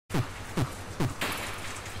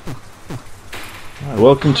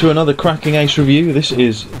Welcome to another cracking ace review. This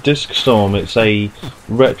is Discstorm. It's a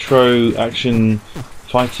retro action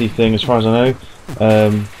fighty thing as far as I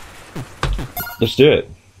know. Let's do it.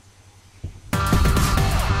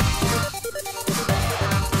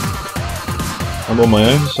 I'm on my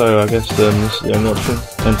own, so I guess this is the only option.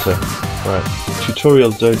 Enter. Right.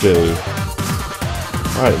 Tutorial Dojo.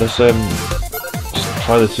 Right, let's just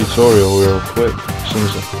try the tutorial real quick.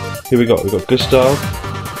 Here we got Gustav.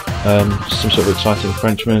 Some sort of exciting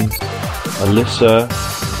Frenchman, Alyssa,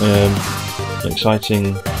 an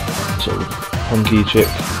exciting sort of punky chick,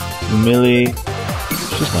 Millie,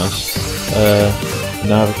 she's nice,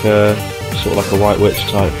 Navika, sort of like a white witch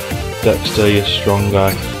type, Dexter, you're a strong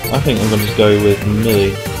guy. I think I'm going to go with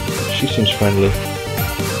Millie, she seems friendly.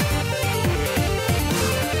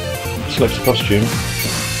 Select a costume,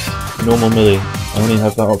 normal Millie, I only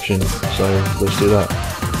have that option, so let's do that.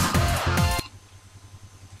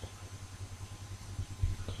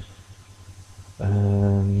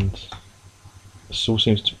 And this all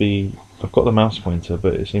seems to be, I've got the mouse pointer,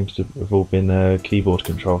 but it seems to have all been keyboard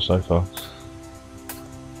control so far.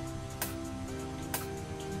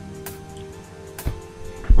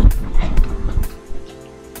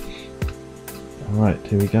 Alright,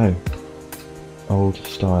 here we go. Old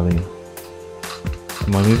styling.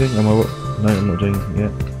 Am I moving? Am I what? No, I'm not doing it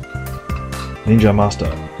yet. Ninja Master.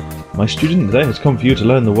 My student today has come for you to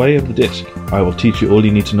learn the way of the disc. I will teach you all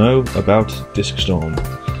you need to know about Discstorm.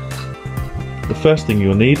 The first thing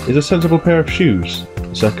you'll need is a sensible pair of shoes.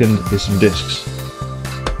 The second is some discs.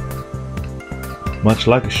 Much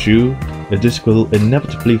like a shoe, a disc will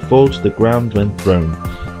inevitably fall to the ground when thrown.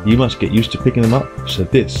 You must get used to picking them up, so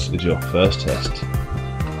this is your first test.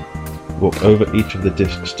 Walk over each of the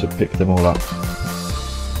discs to pick them all up.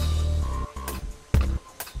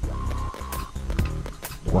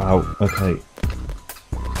 Wow, okay.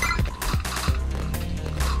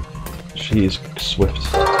 She is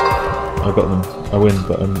swift. I got them. I win,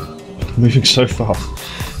 but I'm moving so fast.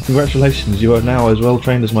 Congratulations, you are now as well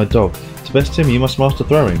trained as my dog. To best him, you must master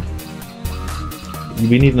throwing.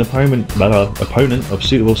 We need an opponent of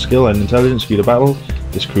suitable skill and intelligence for you to battle.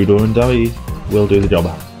 This crude and dummy will do the job.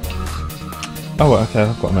 Oh, okay,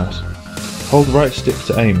 I've got a mouse. Hold the right stick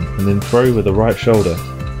to aim, and then throw with the right shoulder.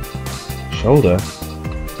 Shoulder?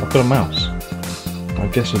 I've got a mouse. I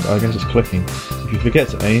guess it's clicking. If you forget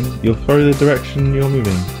to aim, you'll throw the direction you're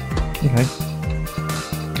moving. Okay.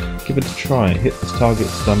 Give it a try. Hit this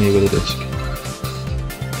target's dummy with a disc.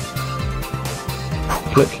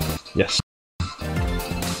 Click. Yes.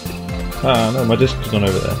 Ah, no, my disc has gone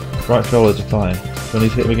over there. Right shoulder to fire. Do I need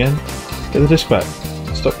to hit him again? Get the disc back.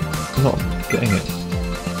 Stop not getting it.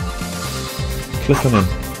 Click on him.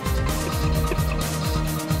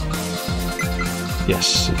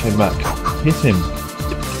 Yes, it came back. Hit him.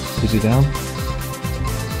 Is he down?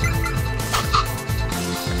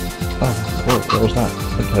 Oh, what was that?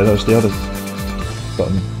 Okay, that was the other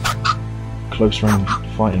button. Close range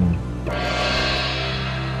fighting. I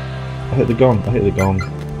hit the gong.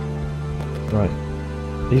 Right.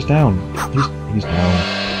 He's down. He's down.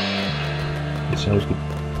 It sounds good.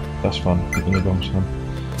 That's fun. Hitting the gong's fun.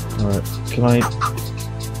 Alright. Can I...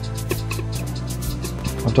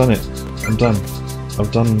 I've done it. I'm done.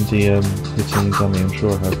 I've done the hitting dummy, I'm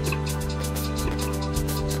sure I have.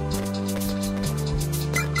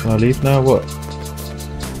 Can I leave now? What?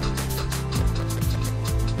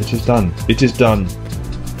 It is done. It is done.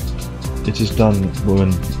 It is done,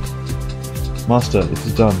 woman. Master, it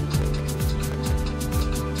is done.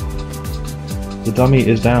 The dummy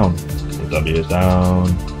is down. The dummy is down.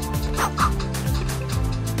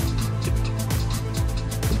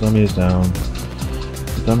 The dummy is down.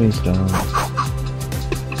 The dummy is down.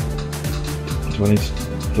 Do I need to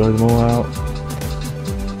throw them all out?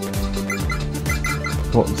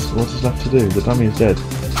 What is left to do? The dummy is dead.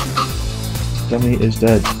 The dummy is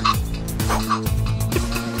dead.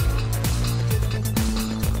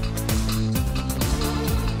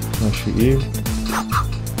 Can I shoot you?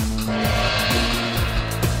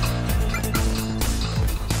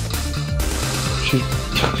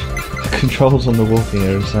 The controls on the walking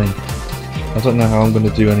are insane. I don't know how I'm going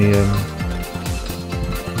to do any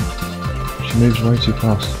she moves way too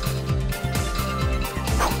fast.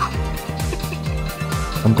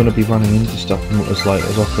 I'm going to be running into stuff as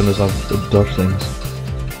often as I've dodged things.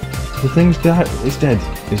 The thing's dead. It's dead.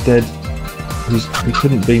 It's dead. He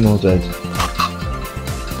couldn't be more dead.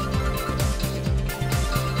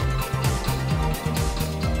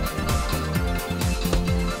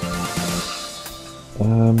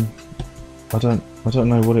 I don't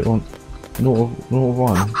know what it wants. Not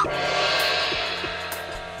one.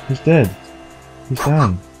 He's dead. He's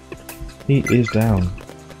down. He is down.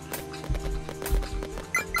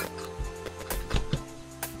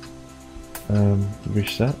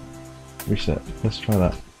 Reset? Reset. Let's try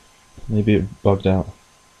that. Maybe it bugged out.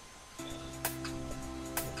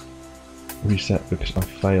 Reset because I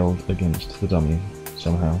failed against the dummy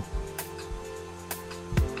somehow.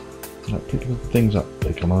 Right, pick the things up.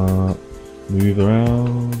 Pick them up. Move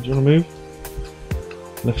around. Do you want to move?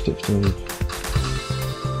 Left stick to move.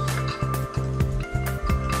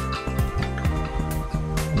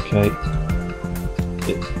 Okay.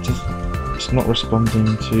 It's not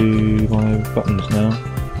responding to my buttons now.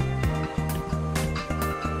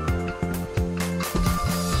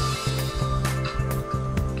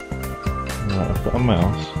 Right, I've got a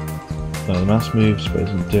mouse. No, the mouse moves but it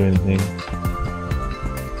doesn't do anything.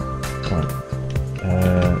 Right.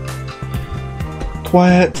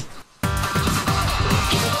 Quiet!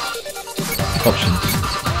 Options.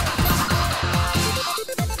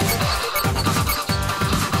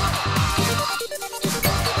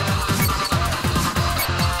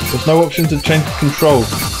 There's no option to change the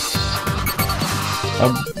controls.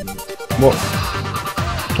 What?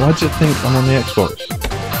 Why does it think I'm on the Xbox?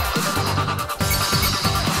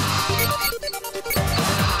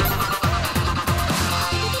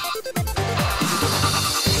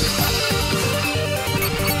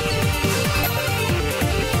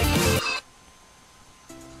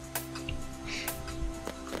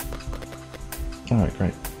 Alright,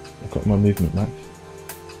 great. I've got my movement back.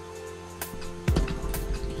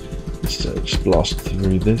 Let's just blast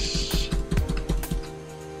through this.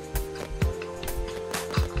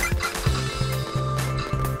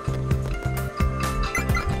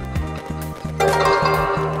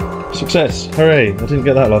 Success! Hooray! I didn't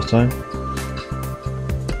get that last time.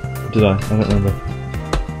 Did I? I don't remember.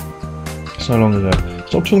 So long ago.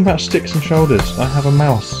 Stop talking about sticks and shoulders. I have a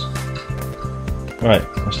mouse. Right,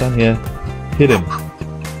 I'll stand here. Hit him.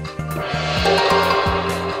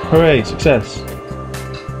 Hooray! Success!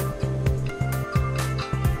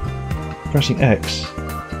 Pressing X.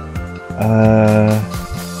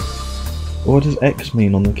 What does X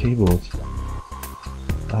mean on the keyboard?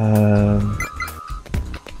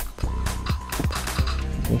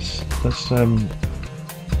 Let's I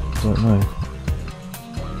don't know.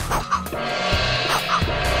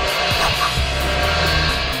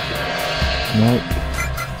 Nope.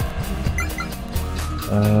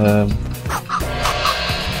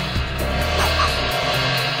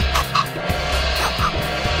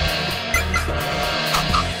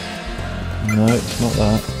 No, it's not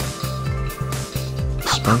that.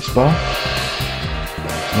 Spacebar?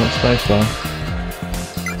 Not spacebar.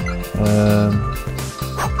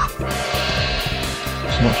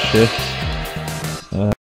 It's not shift.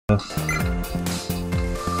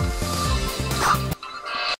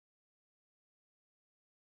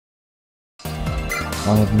 I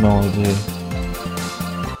have no idea.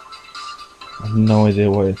 I have no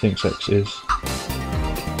idea what it thinks X is.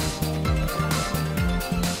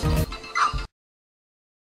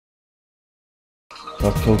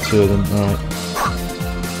 I've killed two of them, alright.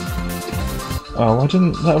 Oh, why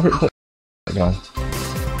didn't that rip that guy?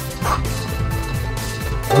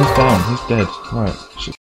 He's down, he's dead. Right.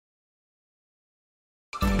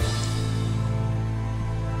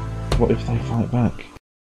 What if they fight back?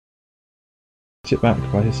 Hit it back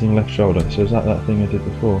by hitting left shoulder, so is that thing I did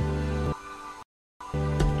before?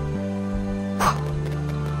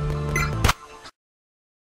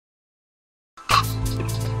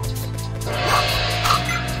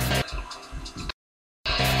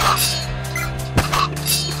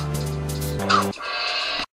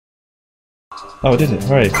 Oh, I did it.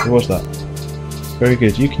 Hooray, it was that. Very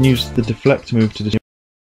good. You can use the deflect move to the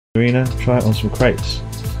arena. Try it on some crates.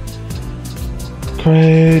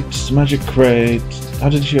 Crates! Magic crate! How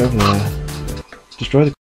did you shoot over there? Destroy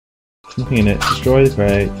the crate. There's nothing in it. Destroy the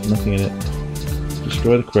crate. There's nothing in it.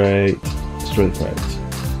 Destroy the crate. Destroy the crate.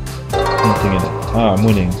 Nothing in it. Ah, I'm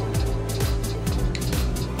winning.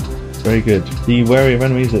 Very good. Be wary of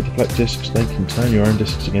enemies that deflect discs. They can turn your own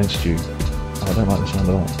discs against you. Oh, I don't like the sound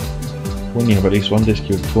of that. When you have at least one disc,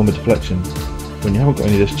 you perform a deflection. When you haven't got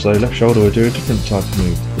any discs though, left shoulder will do a different type of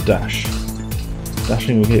move, the dash.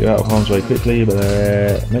 Dashing will get you out of harm's way quickly, but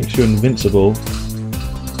makes you invincible.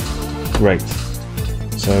 Great.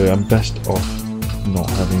 So I'm best off not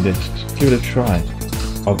having discs. Give it a try.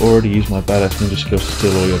 I've already used my badass ninja skills to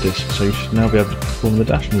steal all your discs, so you should now be able to perform the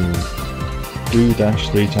dash move. Do dash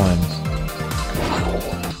 3 times.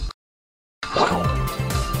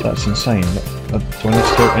 That's insane. Do I need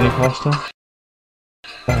to go any faster?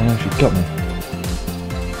 Oh no, she got me.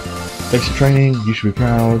 Basic training, you should be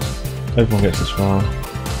proud. Everyone gets this far.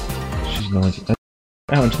 She's 90.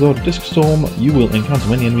 Out into the world of Discstorm, you will encounter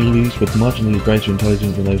many enemies with marginally greater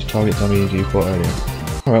intelligence than those target zombies you fought earlier.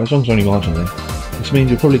 Alright, as long as only marginally. This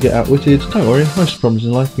means you'll probably get outwitted. Don't worry, most problems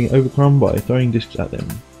in life being overcome by throwing discs at them.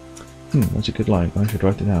 That's a good line. I should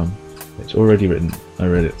write it down. It's already written. I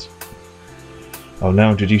read it. I'll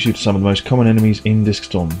now introduce you to some of the most common enemies in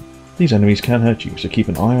Discstorm. These enemies can hurt you, so keep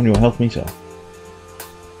an eye on your health meter.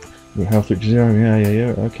 Your health reaches 0,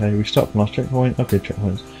 yeah. Okay, restart from last checkpoint. Okay,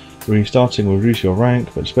 checkpoints. Restarting will reduce your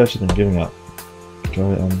rank, but it's better than giving up.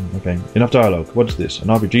 Try it on. Okay, enough dialogue. What is this? An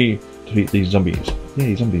RPG to defeat these zombies.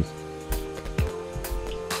 Yay, zombies.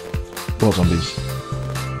 What zombies?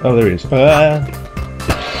 Oh, there he is.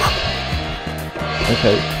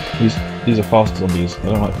 Okay, these are fast zombies. I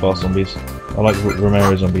don't like fast zombies. I like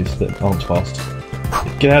Romero zombies that aren't fast.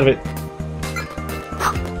 Get out of it!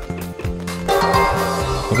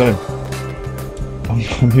 I got him.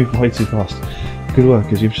 I moved way too fast. Good work,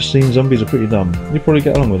 because you've just seen zombies are pretty dumb. You probably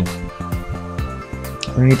get along with them.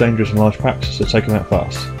 Only dangerous in large packs, so take them out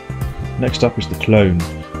fast. Next up is the clone,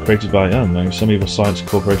 created by, I don't know, some evil science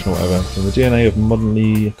corporation or whatever, from the DNA of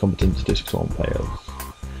modernly competent Discstorm players.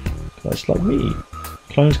 That's like me.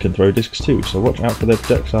 Clones can throw discs too, so watch out for their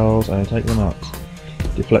projectiles and take them out.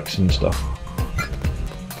 Deflects and stuff.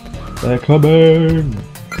 They're coming!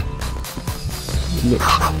 Look.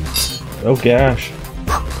 Oh gosh.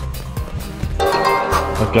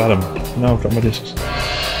 I've got him. No, I've dropped my discs.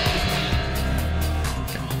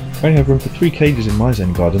 I only have room for 3 cages in my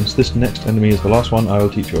Zen gardens. This next enemy is the last one I will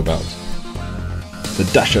teach you about. The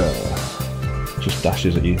Dasher. Just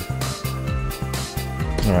dashes at you.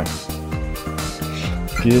 Alright.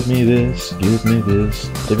 Give me this, give me this.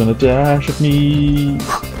 They're gonna dash at me.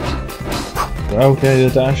 Okay,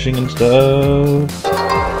 they're dashing and stuff.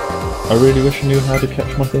 I really wish I knew how to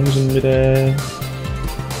catch my things in midair.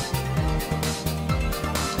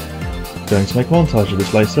 Going to make a montage of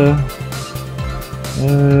this later.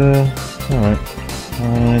 Alright.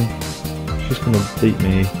 Fine. She's gonna beat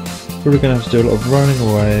me. Probably gonna have to do a lot of running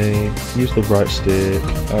away. Use the right stick.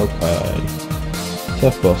 Okay.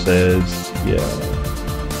 Tough bosses. Yeah.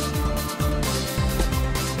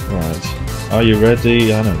 Right. Are you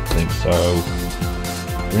ready? I don't think so.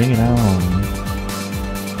 Bring it on.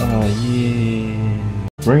 Oh yeah.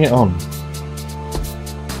 Bring it on.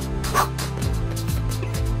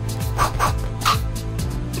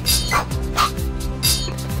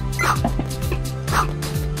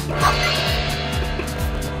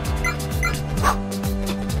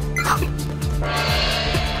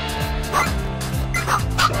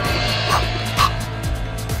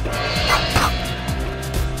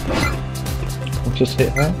 Just hit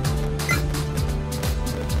her.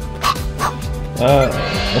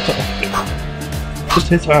 Just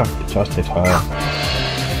hit her. Just hit her.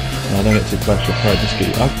 No, I don't get too close to her. Just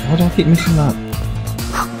get. Why do I keep missing that?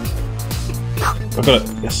 I've got it.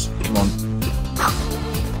 Yes. Come on.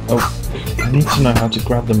 Oh, I need to know how to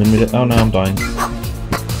grab them in mid. Oh no, I'm dying.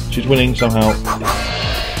 She's winning somehow.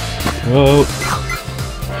 Whoa.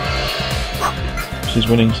 She's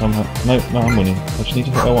winning somehow. No, I'm winning. I just need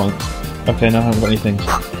to hit her once. Okay, now I haven't got any things.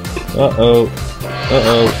 Uh-oh.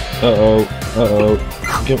 Uh-oh. Uh-oh. Uh-oh.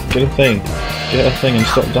 Get a thing. Get a thing and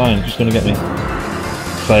stop dying. She's gonna get me.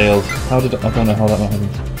 Failed. How did I don't know how that happened.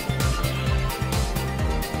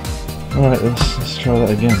 Alright, let's try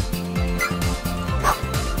that again.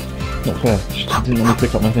 Not fair. She didn't let me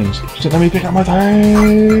pick up my things. She didn't let me pick up my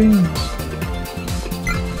things!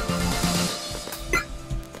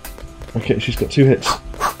 Okay, she's got 2 hits.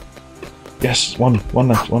 Yes, one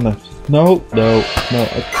left. No,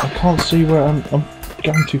 I can't see where I'm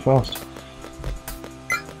going too fast.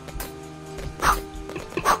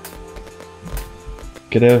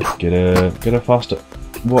 Get her faster.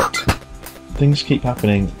 What? Things keep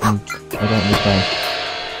happening and I don't understand.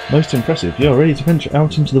 Most impressive, you're ready to venture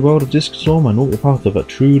out into the world of Discstorm and walk the path of a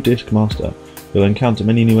true Disc Master. You'll encounter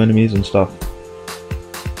many new enemies and stuff.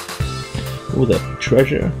 All the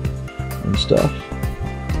treasure and stuff.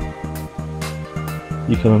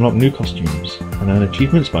 You can unlock new costumes and earn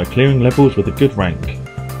achievements by clearing levels with a good rank.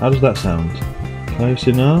 How does that sound? Close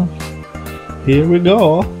enough? Here we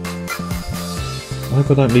go! I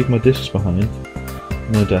hope I don't leave my discs behind.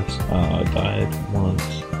 No deaths. Ah, I died once.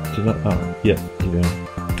 Did I? Oh, yeah, here we go.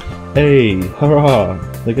 Hey! Hurrah!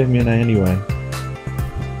 They gave me an A anyway.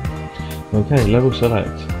 Okay, level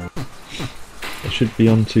select. I should be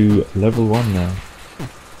on to level 1 now.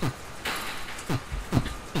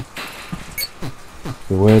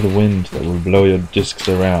 Beware the wind that will blow your discs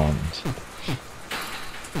around.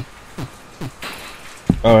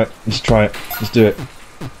 Alright, let's try it. Let's do it.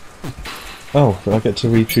 Oh, but I get to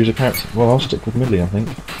re-choose a character. Well, I'll stick with Millie, I think.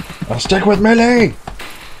 I'll stick with Millie!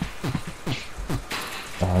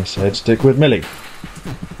 I said stick with Millie.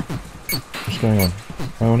 What's going on?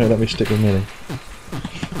 Why won't it let me stick with Millie?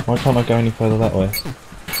 Why can't I go any further that way?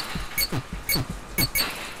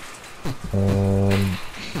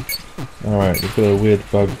 Alright, we've got a weird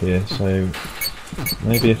bug here, so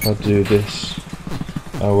maybe if I do this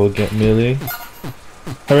I will get Millie.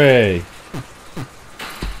 Hooray!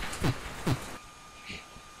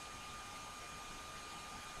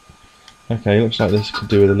 Okay, looks like this could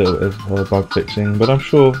do with a little bit of bug fixing, but I'm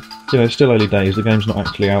sure, you know, it's still early days, the game's not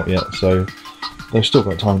actually out yet, so they've still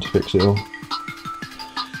got time to fix it all.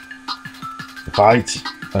 Fight!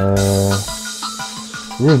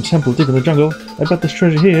 Ruined temple deep in the jungle. I bet there's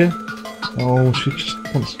treasure here. Oh, she just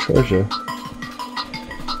wants treasure.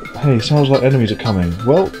 Hey, sounds like enemies are coming.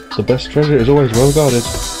 Well, the best treasure is always well guarded.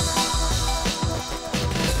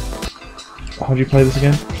 How do you play this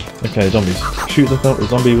again? Okay, zombies. Shoot the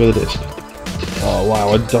zombie with a disc. Oh wow,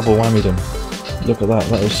 I double whammied him. Look at that,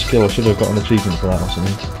 that was skill. I should have got an achievement for that or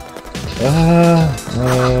something.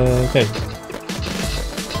 Okay.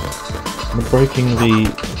 I'm breaking the...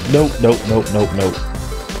 Nope.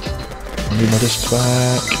 I need my discs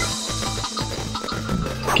back.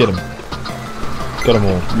 Get him. Got them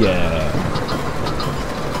all. Yeah.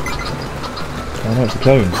 Oh no, it's the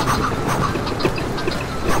clones.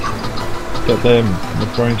 Get them.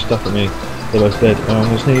 They're throwing stuff at me. They're both dead. Oh, I'm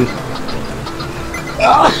gonna sneeze.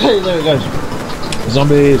 Ah, there it goes.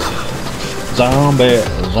 Zombies. Zombie.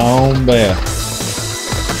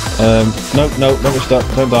 Nope, don't get stuck.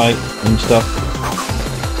 Don't die. I'm stuck.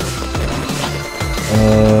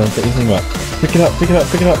 Get your thing back. Pick it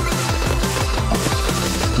up.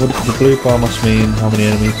 What, the blue bar must mean how many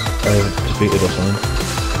enemies I've defeated or something.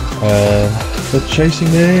 They're chasing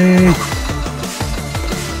me!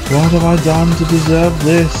 What have I done to deserve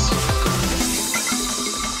this?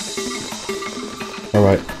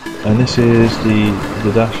 Alright, and this is the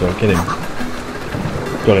dasher. Get him.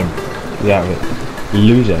 Got him. Get out of it.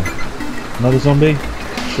 Loser. Another zombie?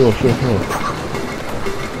 Sure.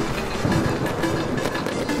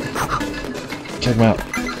 Check him out.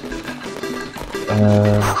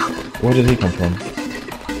 Where did he come from?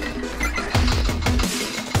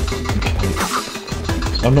 Okay.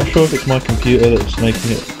 So I'm not sure if it's my computer that's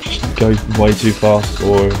making it just go way too fast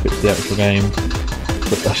or if it's the actual game.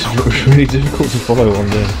 But that's really difficult to follow on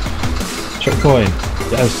the checkpoint.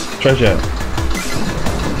 Yes, treasure.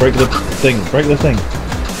 Break the thing.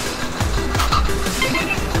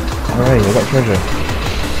 Alright, I got treasure.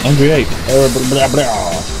 Angry ape. Blah,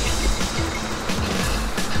 blah.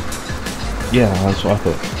 Yeah, that's what I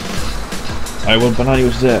thought. Alright, well, Banani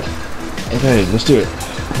was there. Okay, let's do it.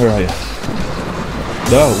 Where are you?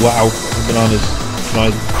 Oh, wow. Bananas. Can I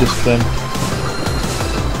disc them?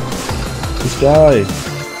 This guy.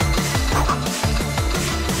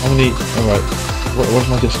 How many? Alright. Where's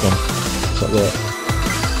my disc gone? It's up there.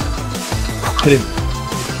 Hit him.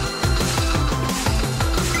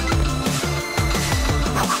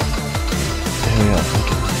 There we are.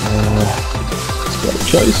 Okay.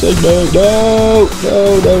 Chasing me! No!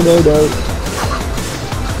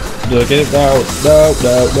 Do I get it?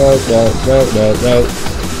 No!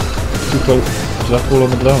 Too close. Did I fall on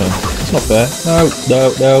the banana? It's not fair. No!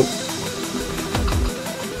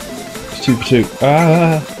 It's 2 for 2.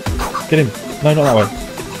 Ah! Get him! No, not that way.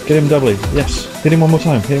 Get him doubly. Yes! Hit him one more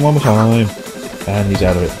time. And he's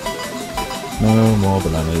out of it. No more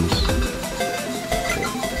bananas.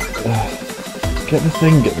 Get the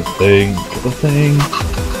thing.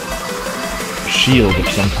 Shield of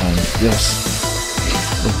some kind. Yes.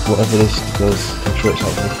 Whatever this does, I'm sure it's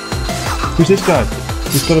helpful. Who's this guy?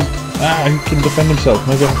 He's got a... Ah, he can defend himself.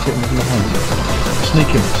 Maybe I have to hit him from behind. Sneak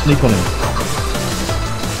on him.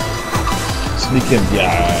 Sneak him.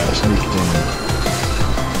 Yeah, sneaked him.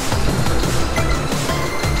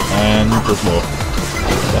 And there's more.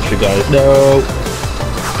 That's your guy. No!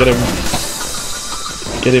 Get him.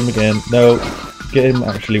 Get him again. No. Get him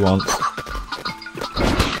actually once.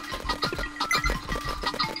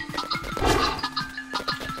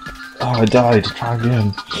 Oh, I died. Try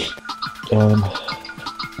again.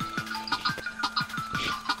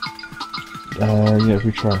 Yeah, if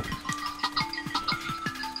we try.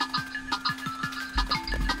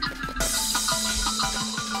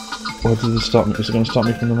 Where did it start me? Is it going to start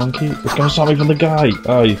me from the monkey? It's going to start me from the guy!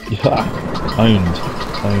 Oh, yeah. Owned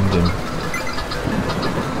him.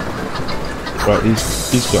 Right,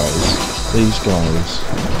 these guys. These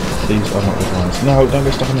are not the guys. No, don't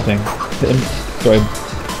get stuck on the thing. Hit him. Got him.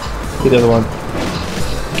 Hit the other one.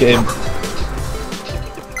 Get him.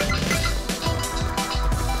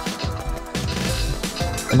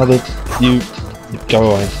 Another. You go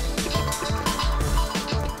away.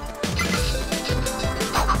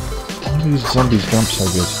 These zombies jump so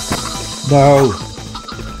good. No!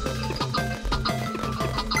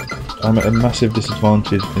 I'm at a massive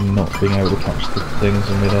disadvantage in not being able to catch the things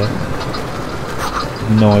in midair.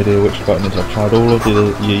 No idea which button is. I've tried all of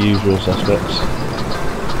your usual suspects.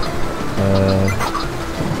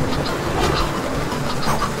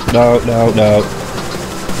 No.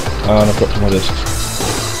 Oh, and I've got to my discs.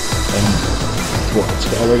 What's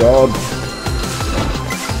going on?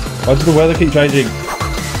 Why does the weather keep changing?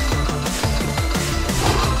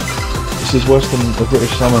 This is worse than the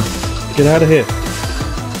British summer. Get out of here.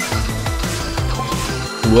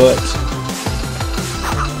 What?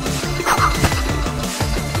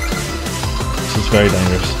 This is very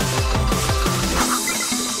dangerous.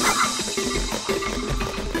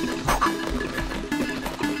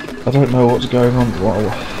 I don't know what's going on.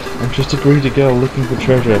 I'm just a greedy girl looking for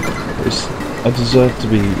treasure. I deserve to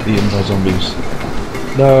be eaten by zombies.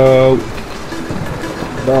 No!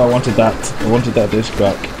 No, I wanted that. I wanted that disc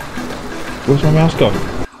back. Where's my mouse gone?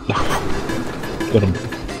 Got him.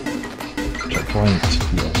 Checkpoint.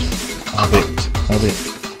 Yes. Have it.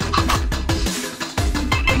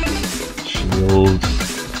 Shield.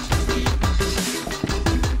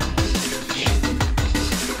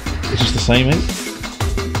 Is this the same eight?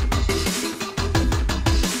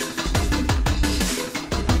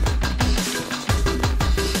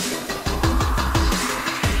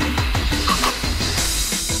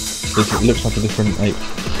 It looks like a different ape.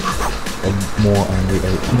 A more angry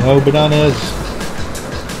ape. No bananas!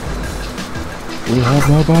 We have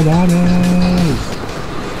no bananas!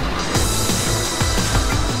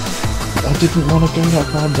 I didn't want to go that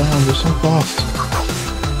far down, you're so fast.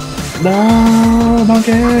 No,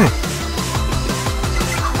 monkey!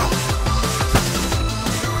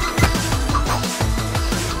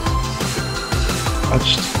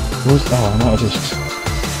 I'm out of discs.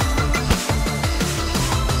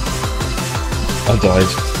 I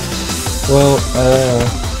died. Well,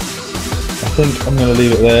 I think I'm going to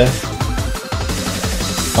leave it there.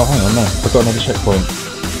 Oh, hang on, no, I've got another checkpoint.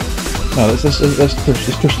 No, let's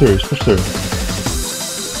push through.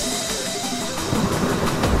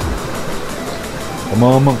 Come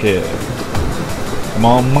on, monkey. Come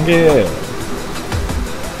on, monkey.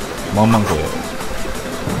 Come on, monkey.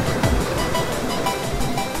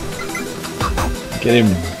 Get him.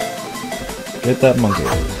 Get that monkey.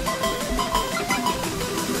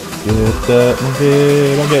 Get that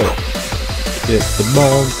monkey. Get the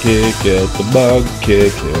monkey, kill the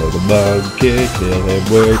monkey, kill him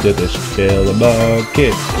with the disc, kill the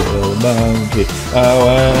monkey. Oh,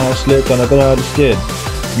 I slipped on a banana skin.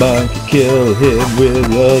 Monkey, kill him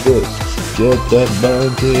with your disc. Get that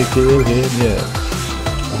monkey, kill him, yeah.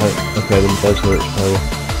 Okay, then that's where it's power.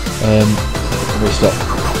 We'll stop.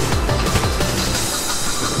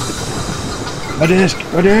 My disc!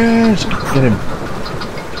 Get him.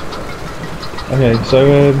 Okay, so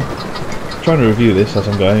trying to review this as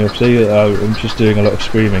I'm going. Obviously, I'm just doing a lot of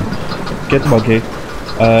screaming. Get the monkey.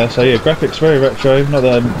 So yeah, graphics very retro. Not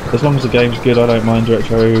that as long as the game's good, I don't mind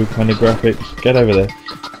retro kind of graphics. Get over there.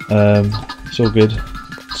 It's all good.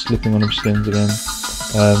 Slipping on them skins again.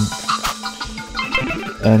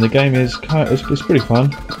 And the game is it's pretty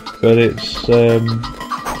fun, but it's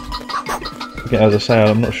again, as I say,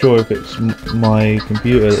 I'm not sure if it's my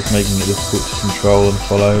computer that's making it difficult to control and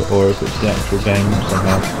follow, or if it's the actual game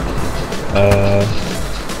somehow.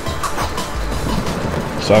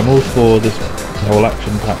 So I'm all for this whole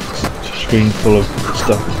action-packed screen full of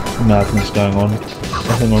stuff, madness going on.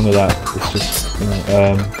 Nothing wrong with that. It's just, you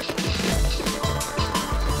know,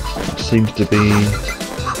 it seems to be.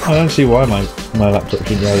 I don't see why my laptop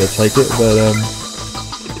shouldn't be able to take it, but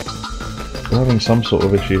we're having some sort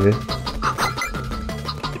of issue here.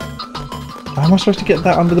 How am I supposed to get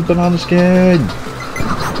that under the banana skin?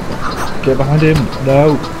 Get behind him!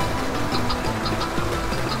 No!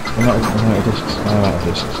 I'm out of discs.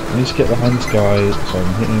 I need to get behind this guy so I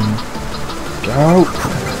can hit him. Go!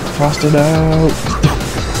 Faster now!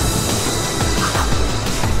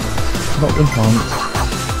 Not in front.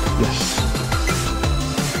 Yes.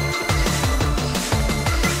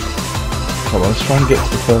 Come on, let's try and get to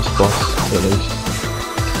the first boss at least.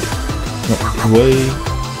 Not way.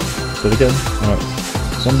 Do it again. Alright.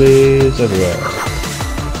 Zombies everywhere.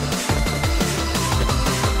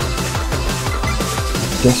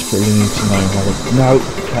 Desperately need to know how to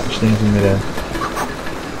catch things in midair.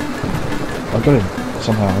 I got him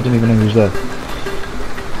somehow. I didn't even know he was there.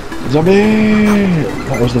 Zombie!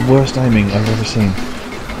 That was the worst aiming I've ever seen.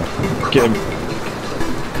 Get him.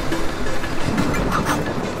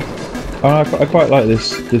 I quite like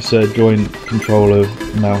this joint control of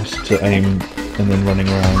mouse to aim and then running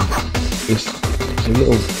around. It's a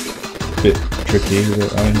little a bit tricky,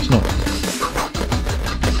 but I mean, it's not.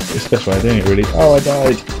 It's the best way of doing it, really. Oh, I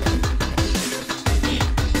died!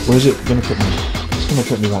 Where is it going to put me? It's going to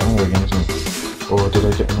put me back there again, isn't it? Or did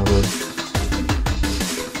I get another...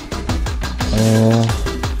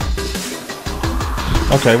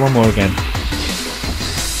 Okay, one more again.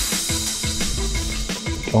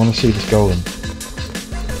 I want to see this golem.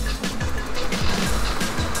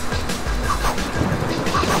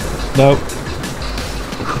 No.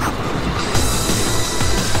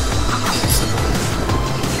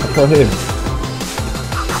 I can't hit him.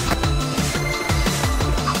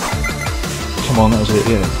 Come on, that was it,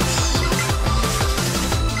 yeah.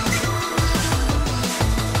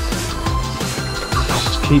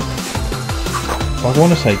 Just keep... I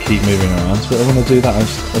want to say keep moving around, but I want to do that, I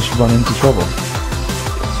just run into trouble.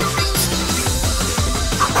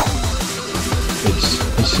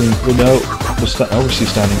 It seems... Well, no, obviously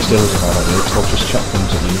standing still is a bad idea, because I'll just chuck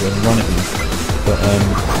things at you and run at you. But,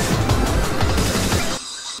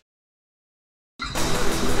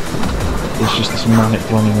 it's just this manic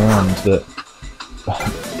running around that I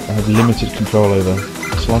have limited control over.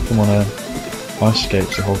 It's like I'm on ice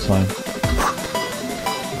skates the whole time.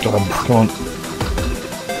 Got him, come on.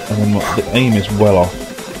 And then the aim is well off.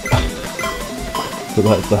 But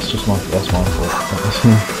that's my fault.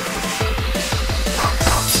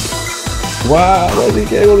 Wow, where did he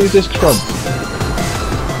get all these discs from?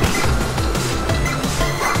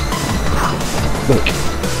 Look.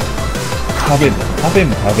 Have him, have him,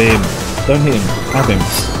 have him. Don't hit him, have him.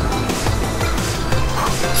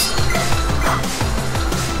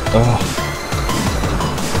 Oh.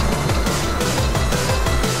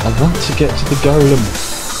 I want to get to the golem.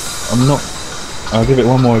 I'm not... I'll give it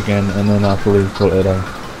one more again and then I'll probably call it a day.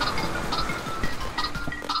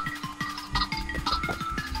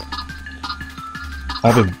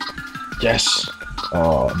 Have him. Yes!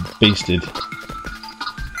 Oh, I'm beasted.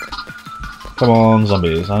 Come on,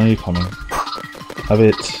 zombies, I know you're coming. Have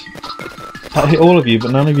it. I hit all of you,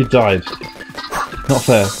 but none of you died. Not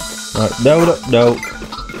fair. Right, no.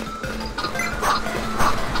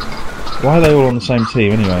 Why are they all on the same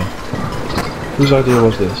team anyway? Whose idea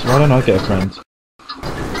was this? Why don't I get a friend?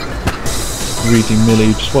 Greedy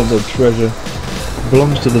Millie, just want the treasure. It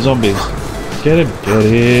belongs to the zombies. Get him! Get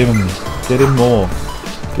him! Get him more!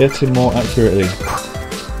 Get him more accurately.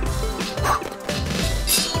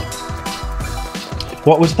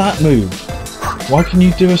 What was that move? Why can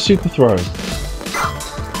you do a super throw?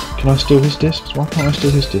 Can I steal his discs? Why can't I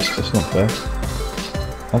steal his discs? That's not fair.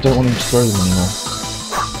 I don't want him to throw them anymore.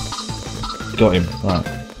 Got him. Right.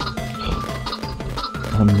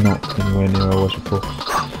 I'm not anywhere near where I was before.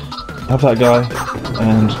 Have that guy.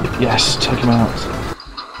 And yes, take him out.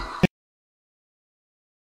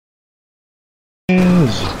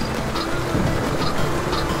 Yes.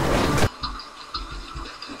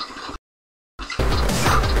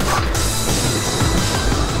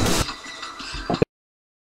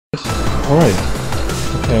 Alright.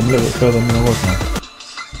 Okay, I'm a little bit further than I was now.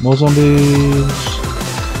 More zombies.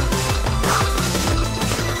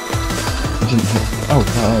 I didn't hit. Oh,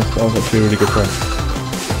 that was actually a really good throw.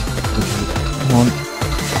 Come on.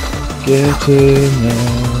 Get in there.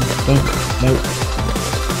 Don't. No.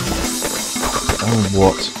 Oh,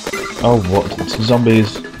 what? Oh, what? It's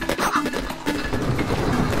zombies.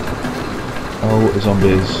 Oh,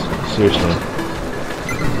 zombies. Seriously.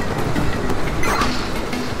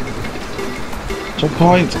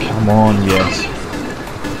 Checkpoint! Come on, yes.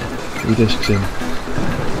 3 discs in.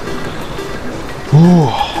 Ooh,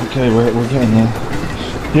 okay, we're getting there.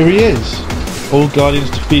 Here he is! All guardians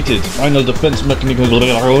defeated. Final defense mechanism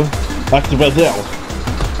activated.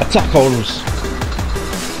 Attack holders.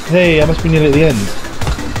 Hey, I must be nearly at the end.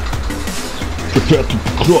 Prepare to be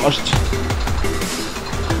crushed.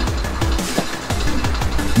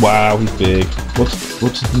 Wow, he's big.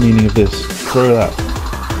 What's the meaning of this? Throw that.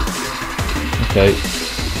 Okay,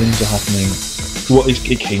 things are happening. What is...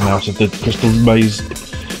 It came out of the crystal maze.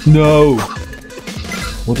 No!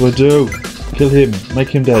 What do I do? Kill him. Make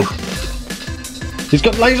him dead. He's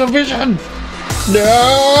got laser vision!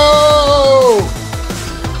 No!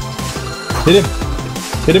 Hit him!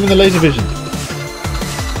 Hit him in the laser vision.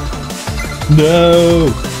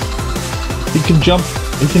 No! He can jump.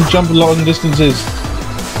 He can jump long distances.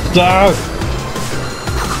 Down!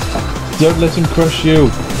 Don't let him crush you.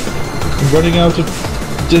 I'm running out of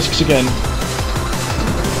discs again.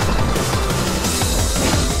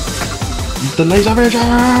 The laser vision!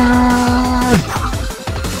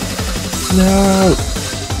 No!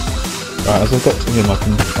 Right, as I've got to him, I'll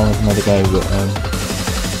have another go, but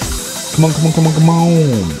come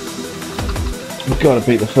on! We've got to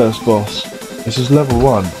beat the first boss. This is level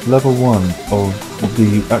 1. Level 1 of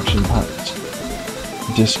the action-packed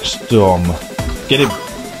Discstorm. Get him!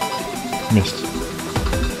 Missed.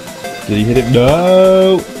 Did he hit him?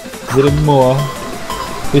 No! Hit him more.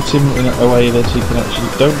 Hit him in a way that he can actually...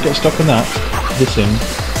 Don't get stuck on that. Hit him.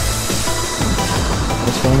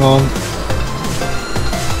 What's going on?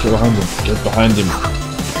 Get behind him. Get behind him.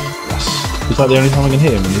 Yes. Is that the only time I can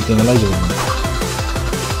hit him when he's doing a laser with him?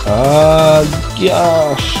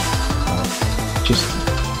 Gosh! Just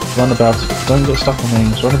run about. Don't get stuck on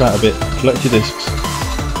things. Run about a bit. Collect your discs.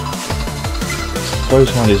 Suppose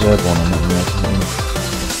while he's airborne, I'm not really able to hit him.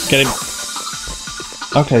 Get him!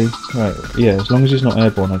 Okay, right. Yeah, as long as he's not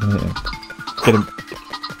airborne, I can hit him. Get him.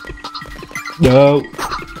 No!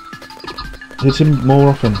 Hit him more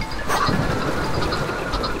often.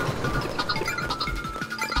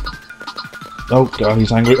 Oh god,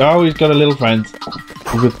 he's angry. Oh, he's got a little friend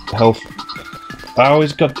with health. Oh,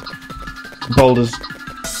 he's got boulders.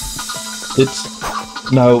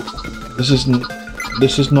 It's... No. This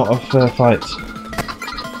is not a fair fight.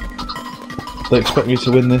 They expect me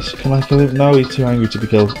to win this. Can I kill him? No, he's too angry to be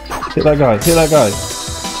killed. Hit that guy. Hit that guy.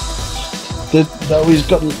 No, he's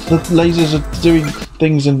got... The lasers are doing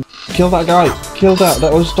things and... Kill that guy. Kill that.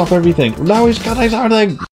 That will stop everything. No, he's got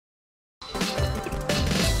everything.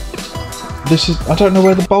 This is... I don't know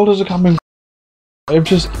where the boulders are coming from. I'm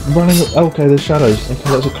just running... Okay, there's shadows.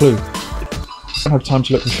 Okay, that's a clue. I don't have time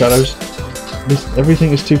to look for shadows.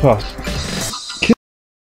 Everything is too fast. Kill.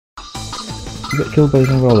 You get killed by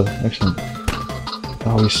the roller. Excellent.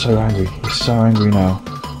 Oh, he's so angry. He's so angry now.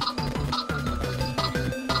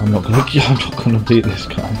 I'm not gonna beat this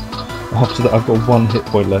guy. After that, I've got 1 hit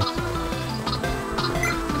point left.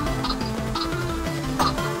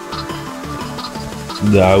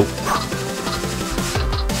 No.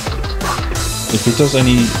 If he does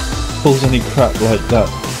pulls any crap like that,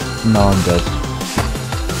 no, I'm dead.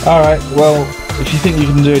 Alright, well, if you think you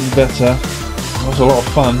can do any better, that was a lot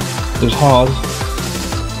of fun. It was hard.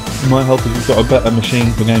 It might help if you've got a better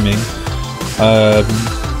machine for gaming.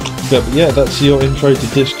 But yeah, that's your intro to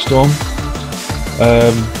Discstorm.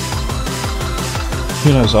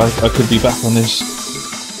 Who knows, I could be back on this.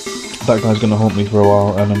 That guy's going to haunt me for a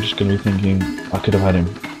while, and I'm just going to be thinking, I could have had him.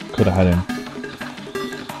 Could have had him.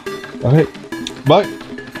 Okay, bye!